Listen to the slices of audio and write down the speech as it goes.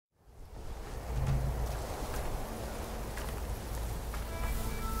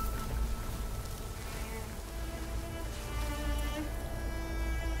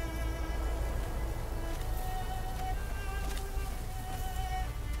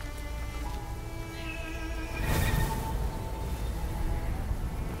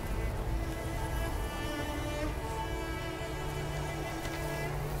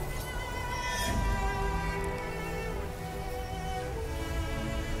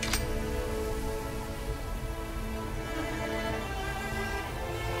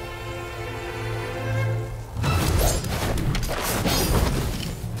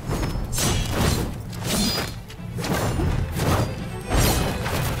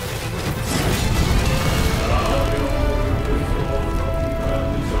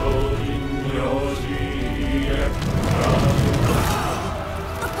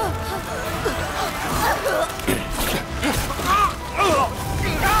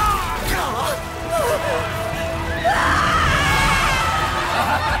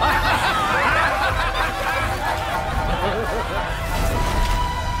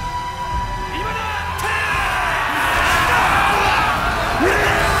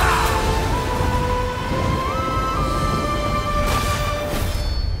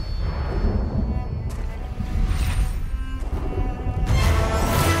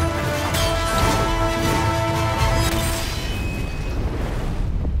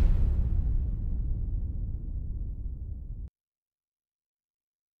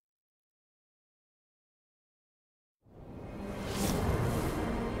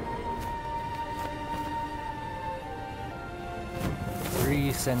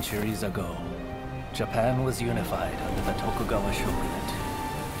centuries ago, Japan was unified under the Tokugawa Shogunate.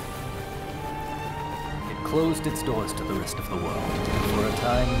 It closed its doors to the rest of the world, and for a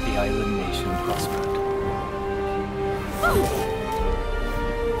time the island nation prospered.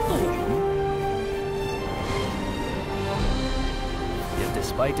 Yet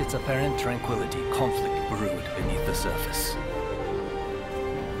despite its apparent tranquility, conflict brewed beneath the surface.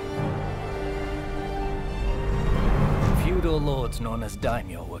 Feudal lords known as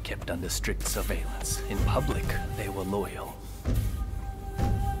daimyo were kept under strict surveillance. In public, they were loyal.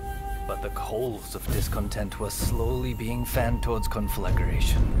 But the coals of discontent were slowly being fanned towards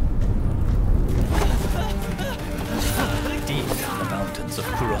conflagration. Deep in the mountains of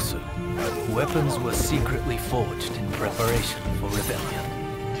Kurosu, weapons were secretly forged in preparation for rebellion.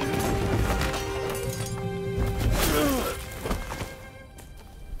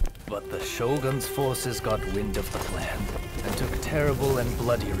 But the Shogun's forces got wind of the plan and took terrible and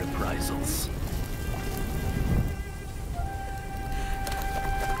bloody reprisals.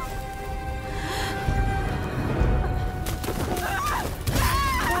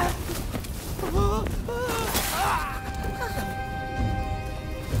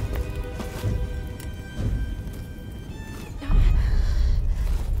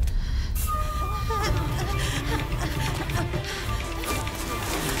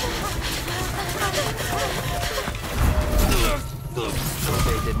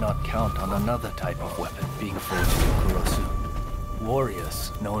 Another type of weapon being forged in Kurosu.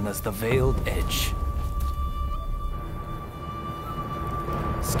 Warriors known as the Veiled Edge.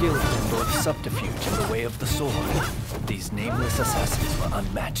 Skilled in both subterfuge and the way of the sword, these nameless assassins were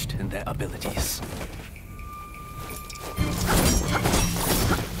unmatched in their abilities.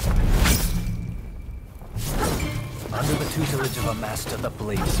 Under the tutelage of a master, the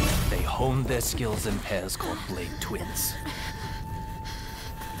Bladesmith, they honed their skills in pairs called Blade Twins.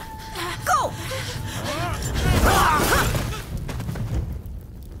 Go!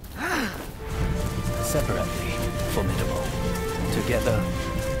 Separately, formidable. Together,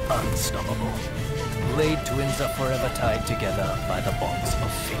 unstoppable. Blade Twins are forever tied together by the bonds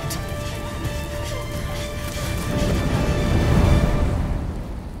of fate.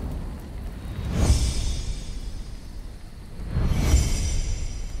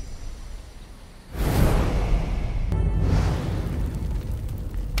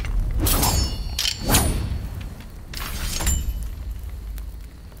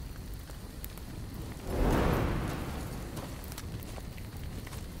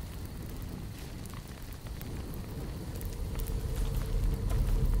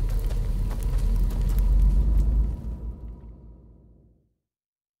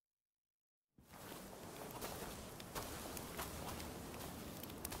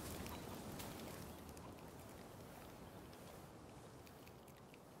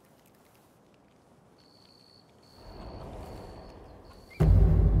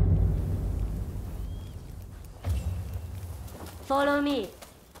 Follow me.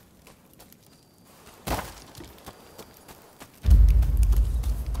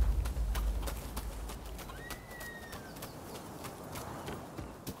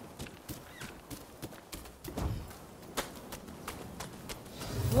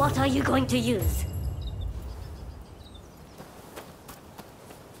 What are you going to use?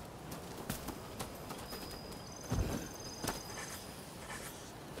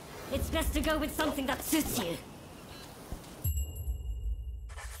 It's best to go with something that suits you.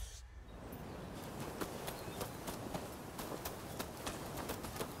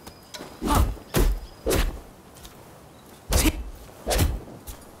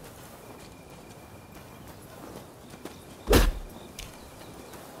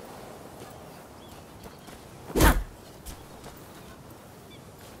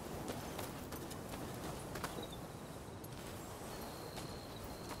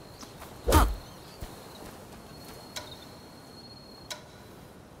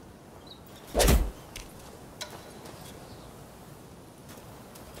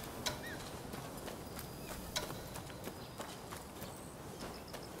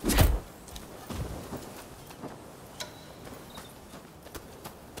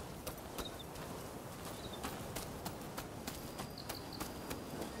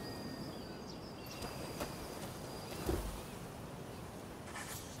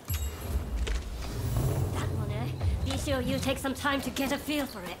 Sure you take some time to get a feel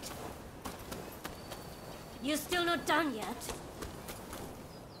for it. You're still not done yet.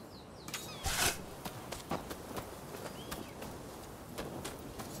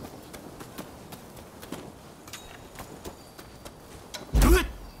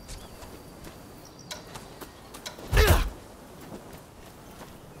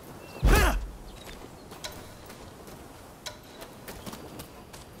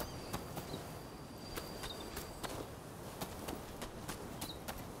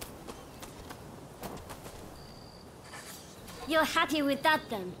 You're happy with that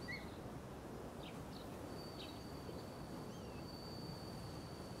then?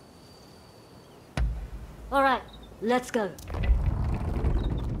 All right, let's go.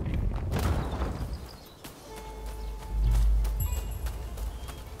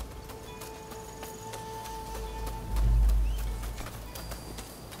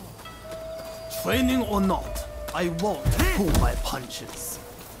 Training or not, I won't pull my punches.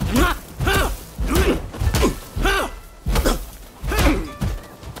 Not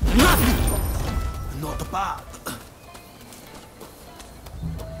bad.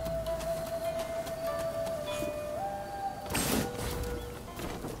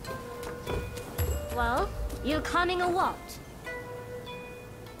 Well, you coming or what?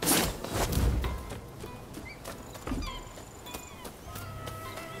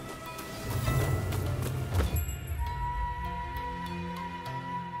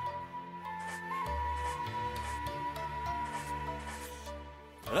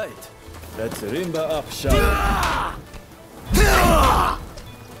 Right, let's rimba up, shall we?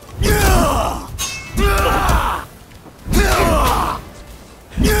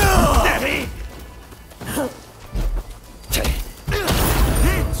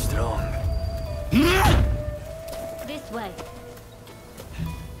 Strong. This way.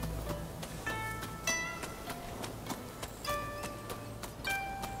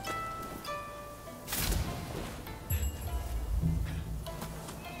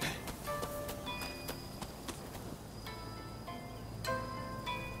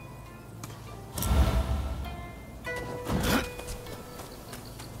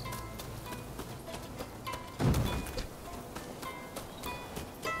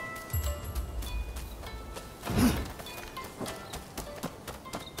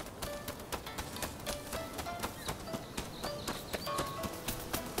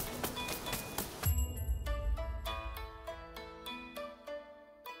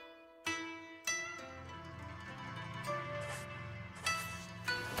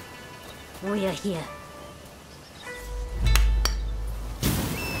 We are here.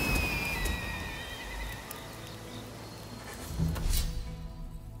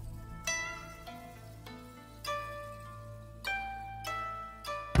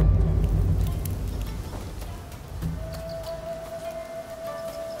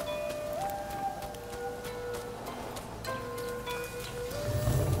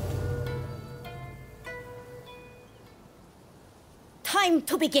 Time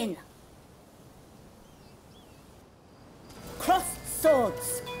to begin. Cross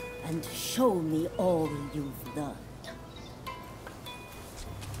swords and show me all you've learned.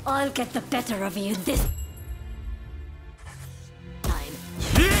 I'll get the better of you this time.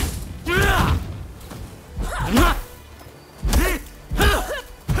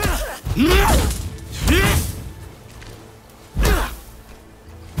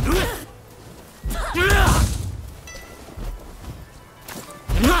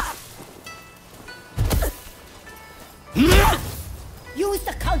 Use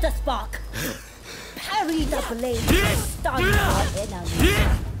the counter spark. Parry the blade to stun your enemy.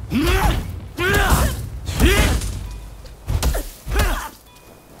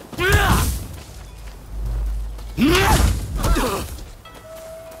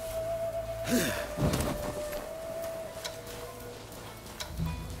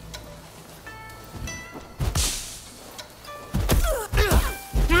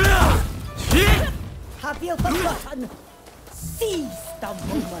 Have you forgotten? Seize the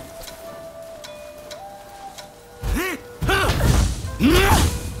moment.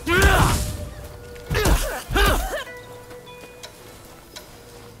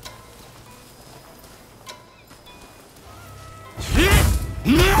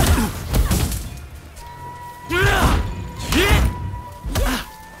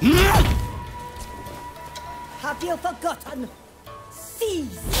 Have you forgotten?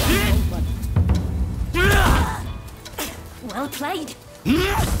 Seize the moment. Well played.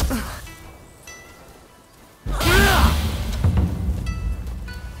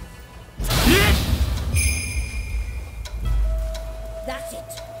 That's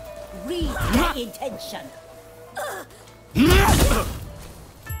it. Read the intention.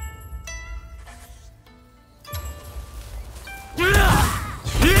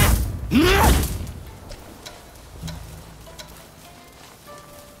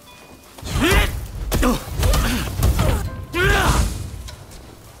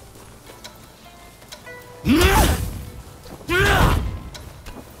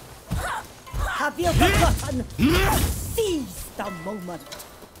 Have you forgotten? Seize the moment.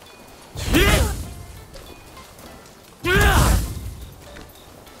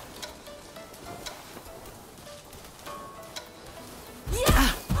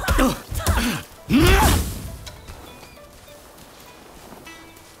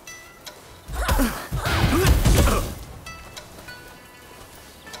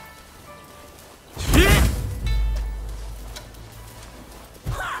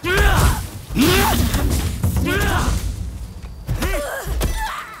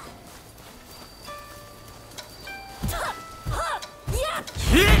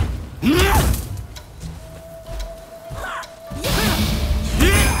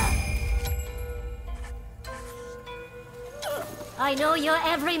 I know your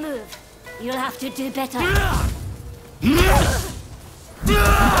every move. You'll have to do better.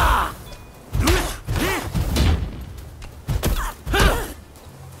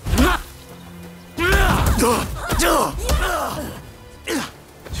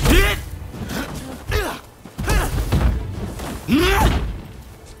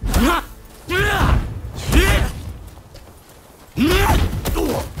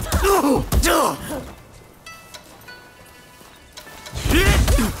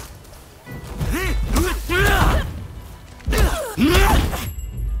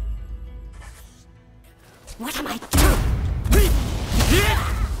 What am I doing?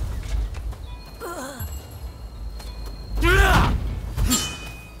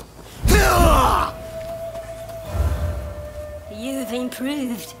 You've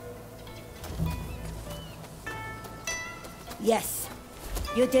improved. Yes,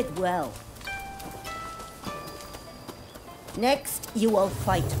 you did well. Next, you will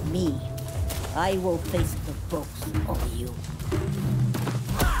fight me. I will face the both of you.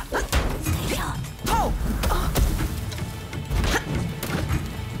 Stay sharp.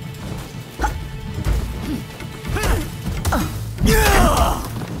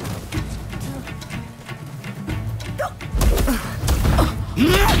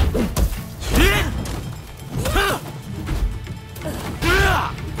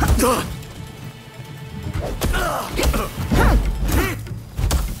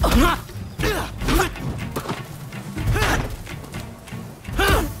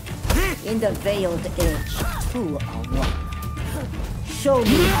 In the veiled edge, two are one. Show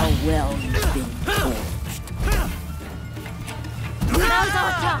me how well you've been forged. Now's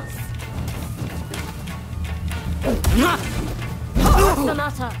our chance. What's the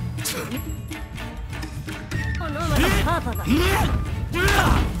matter? Oh no, my papa.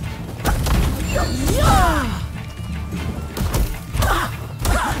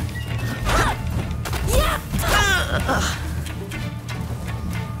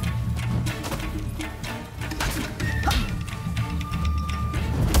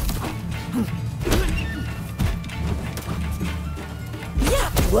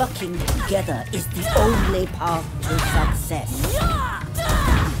 Working together is the only path to success.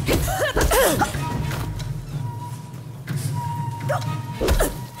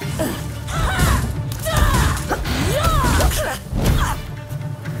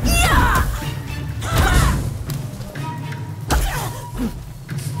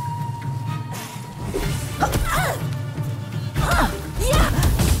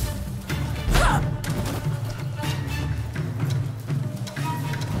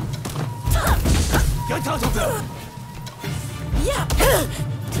 Get out of there!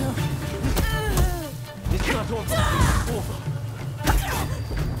 It's not over. It's over.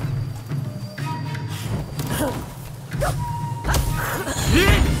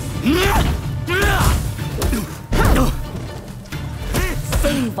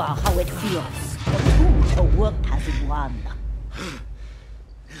 Savor how it feels. Who the work has won.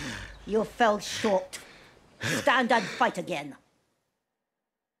 You fell short. Stand and fight again.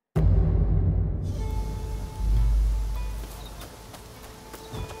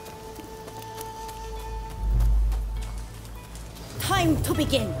 Time to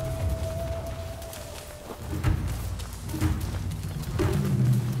begin.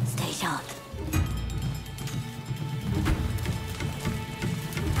 Stay sharp.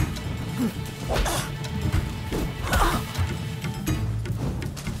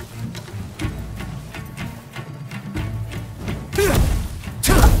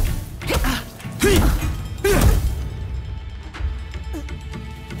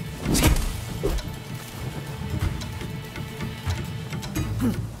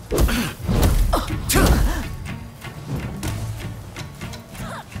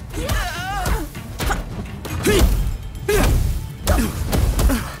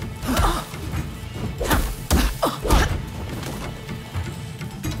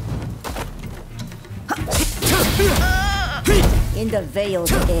 In the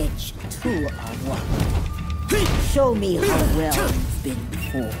veiled edge, two are one. Show me how well you've been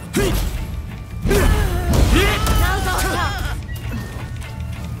forged. Now's our chance.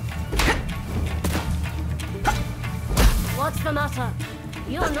 What's the matter?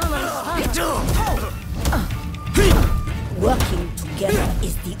 You're no man's father. Working together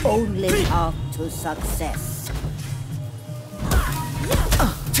is the only path to success.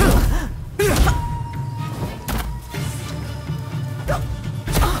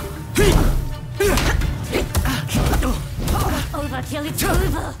 Over till it's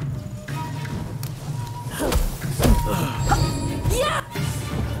over. Yeah!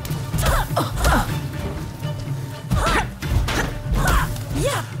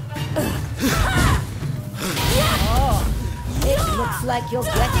 like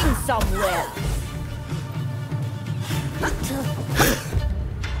you're getting somewhere.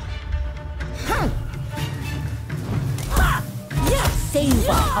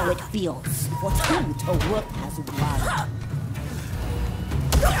 Savor how it feels for two to work as one.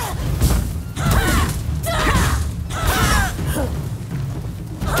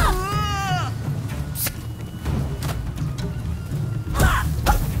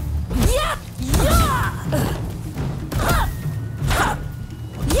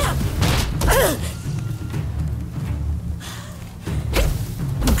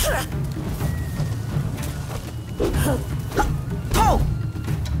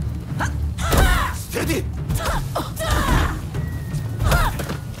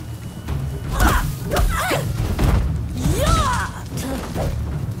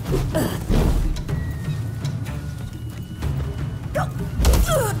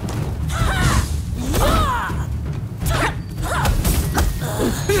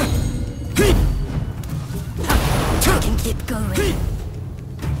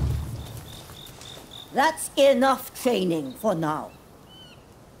 That's enough training for now.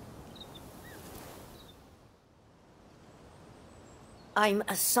 I'm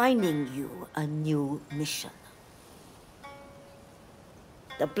assigning you a new mission.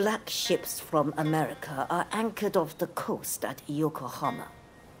 The black ships from America are anchored off the coast at Yokohama.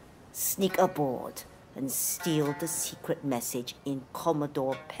 Sneak aboard and steal the secret message in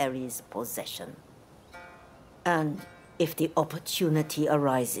Commodore Perry's possession. And if the opportunity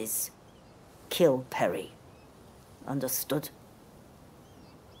arises, kill Perry. Understood?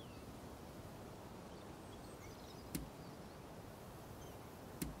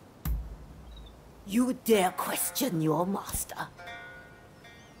 You dare question your master?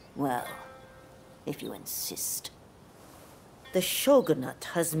 Well, if you insist. The Shogunate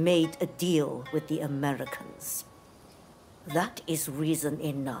has made a deal with the Americans. That is reason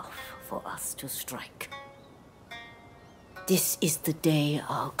enough for us to strike. This is the day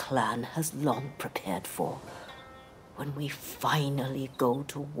our clan has long prepared for, when we finally go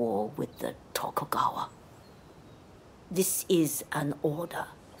to war with the Tokugawa. This is an order.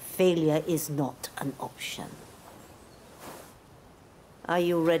 Failure is not an option. Are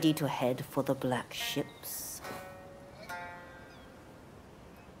you ready to head for the black ships?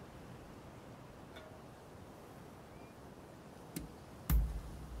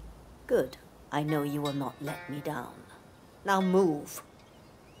 Good. I know you will not let me down. Now move.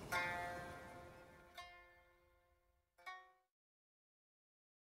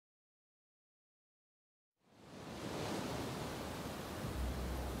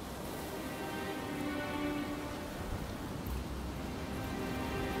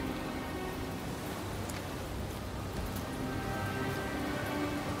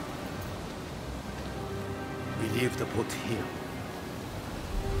 We leave the boat here.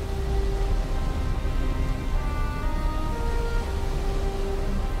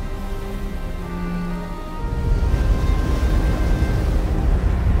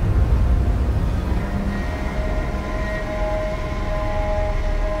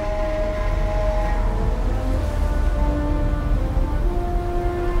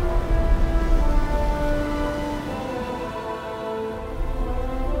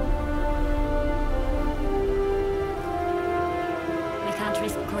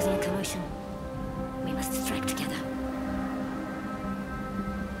 Causing a commotion. We must strike together.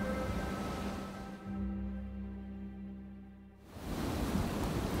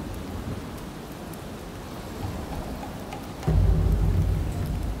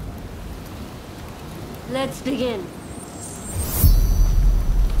 Let's begin.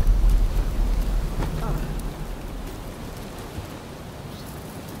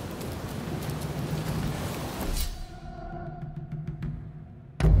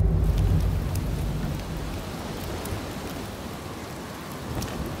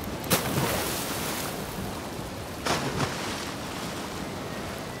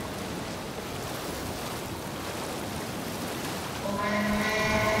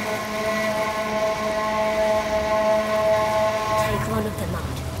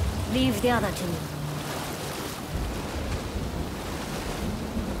 Leave the other to me.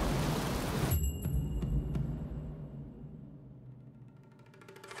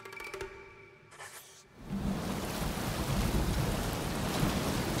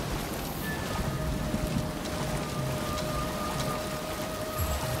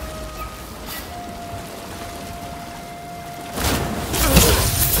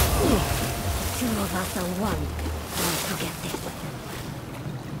 Two of us are one. Don't forget this.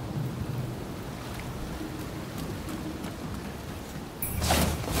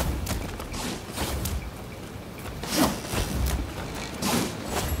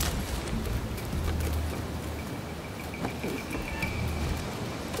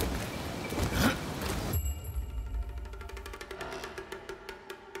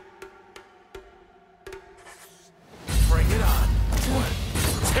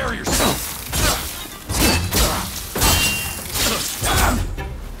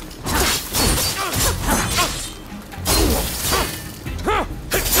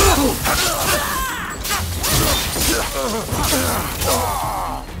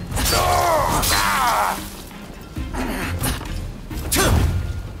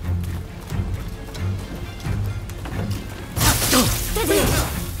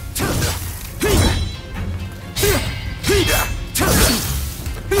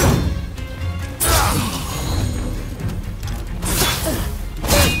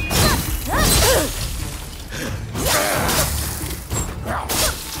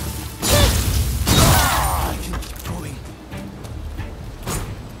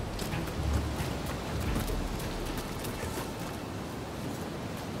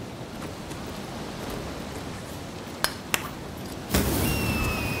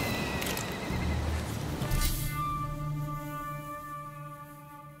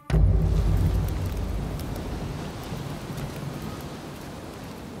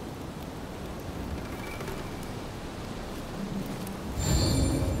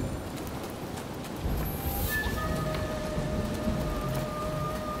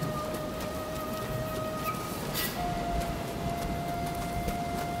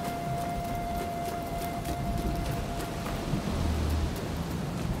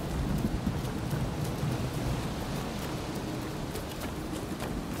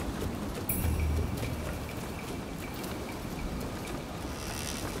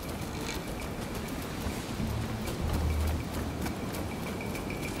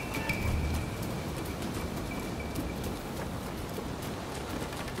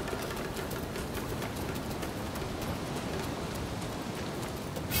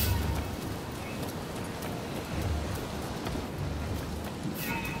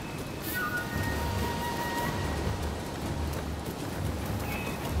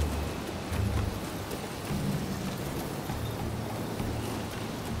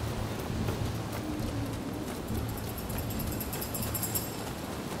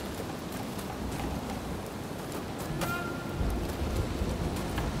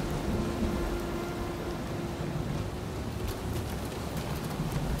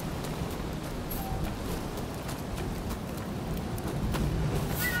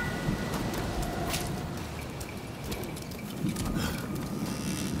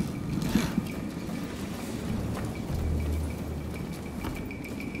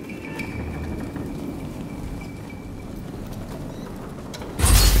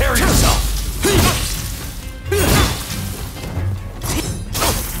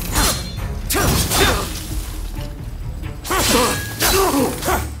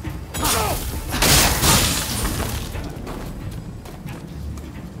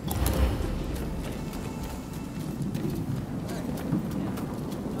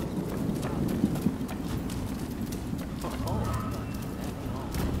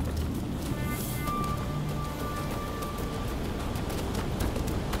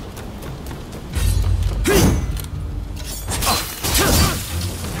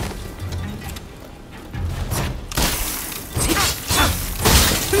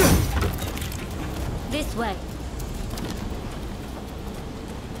 This way.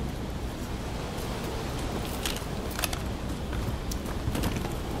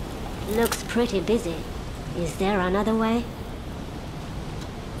 Looks pretty busy. Is there another way?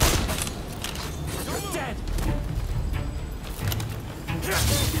 You're dead!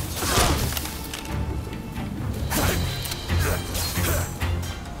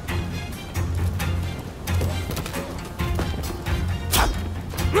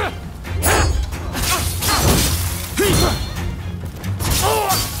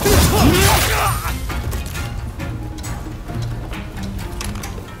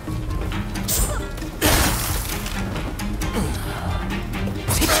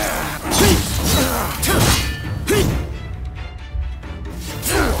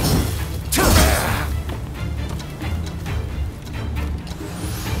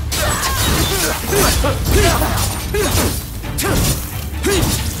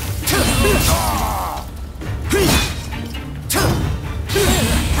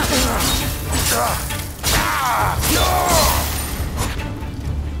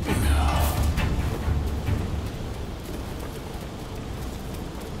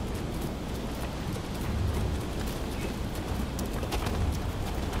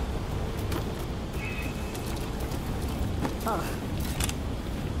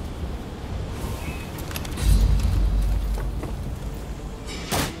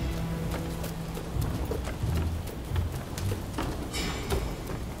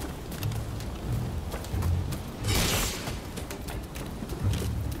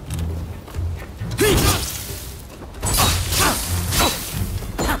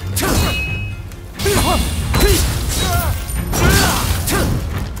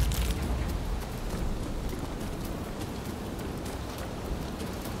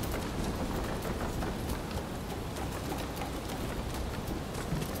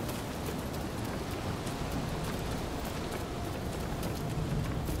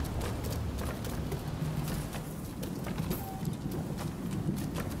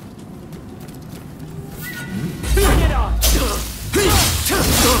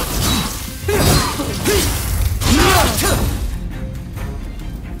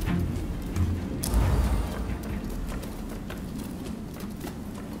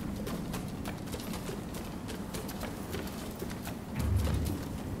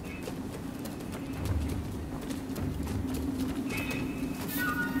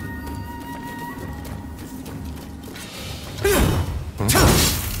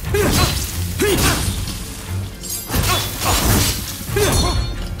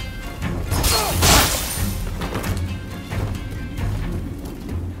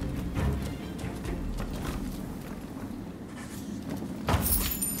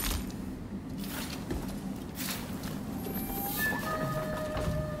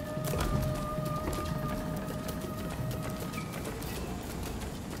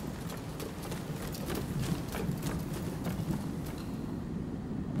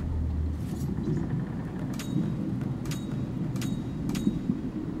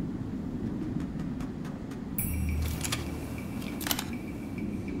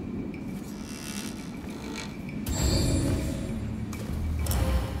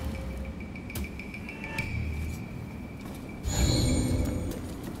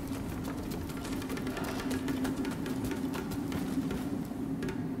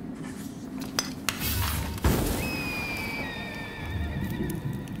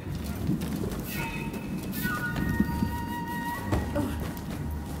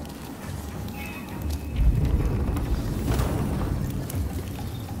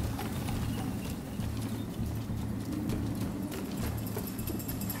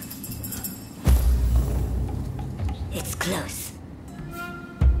 Close.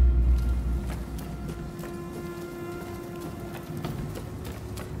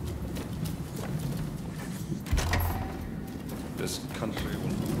 This country will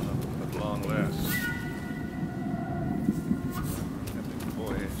open up at long last. Epic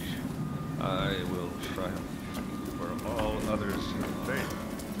voyage. I will triumph where all others have failed.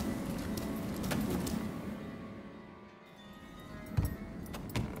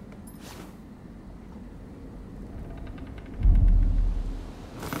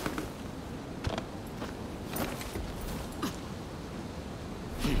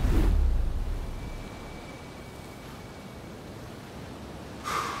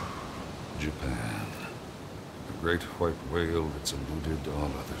 Japan. A great white whale that's eluded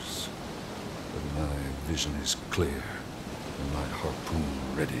all others. But my vision is clear, and my harpoon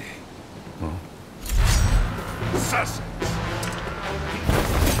ready. Huh? Assassins!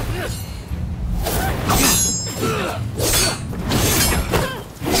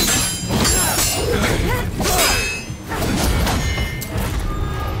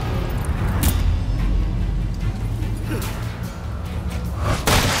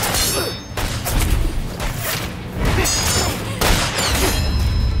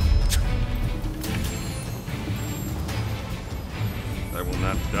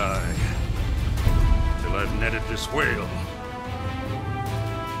 this whale.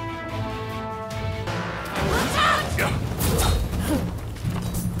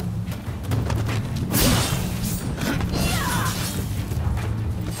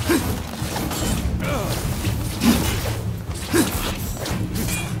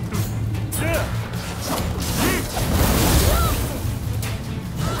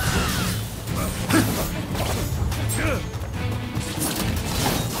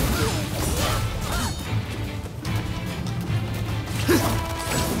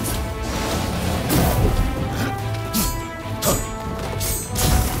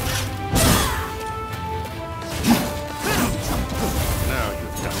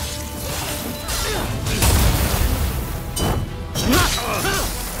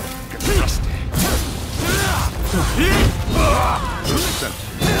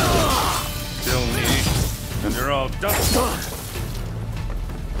 Still need, and they're all done.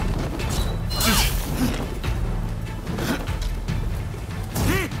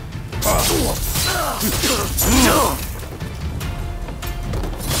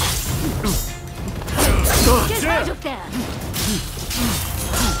 Get out of there!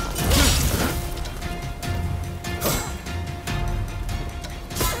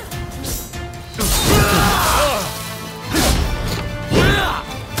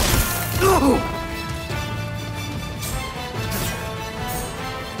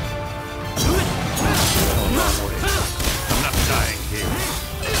 I'm not dying here.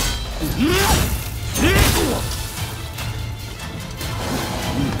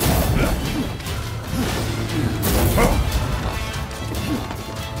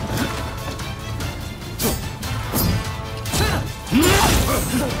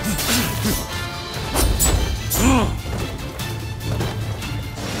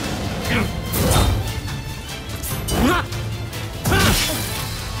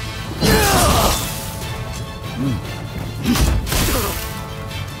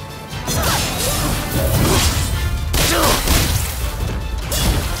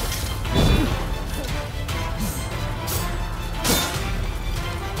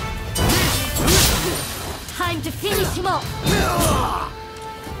 Time to finish him off!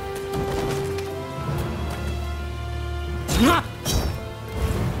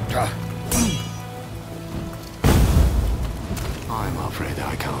 I'm afraid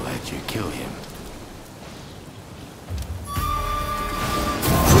I can't let you kill him.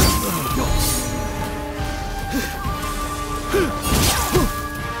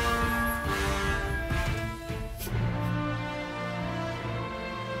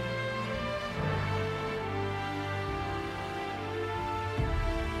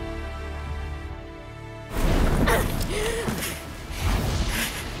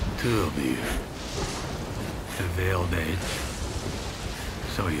 Two of you. The Veiled Edge.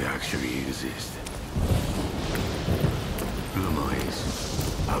 So you actually exist. Rumor is,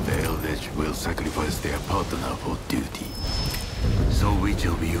 a Veiled Edge will sacrifice their partner for duty. So which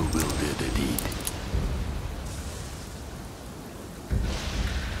of you will do the deed?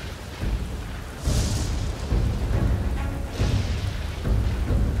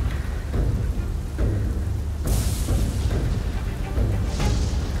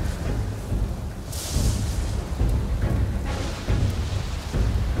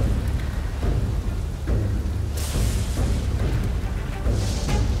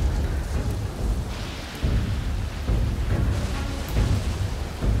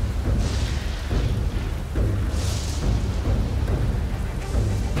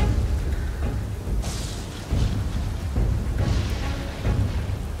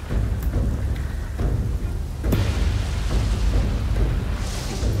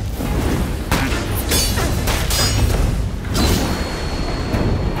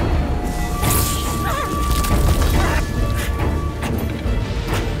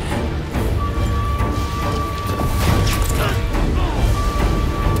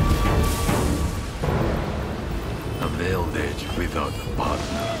 Without a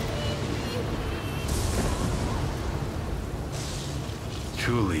partner.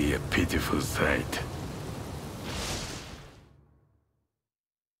 Truly a pitiful sight.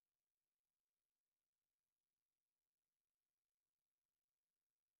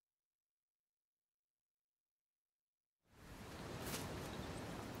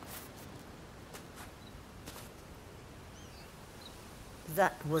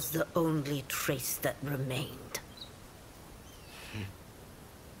 That was the only trace that remained.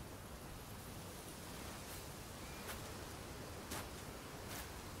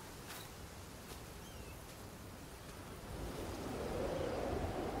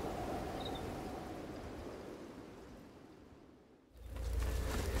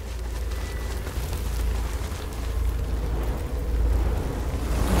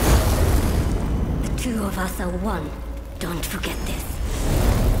 us are one. Don't forget this.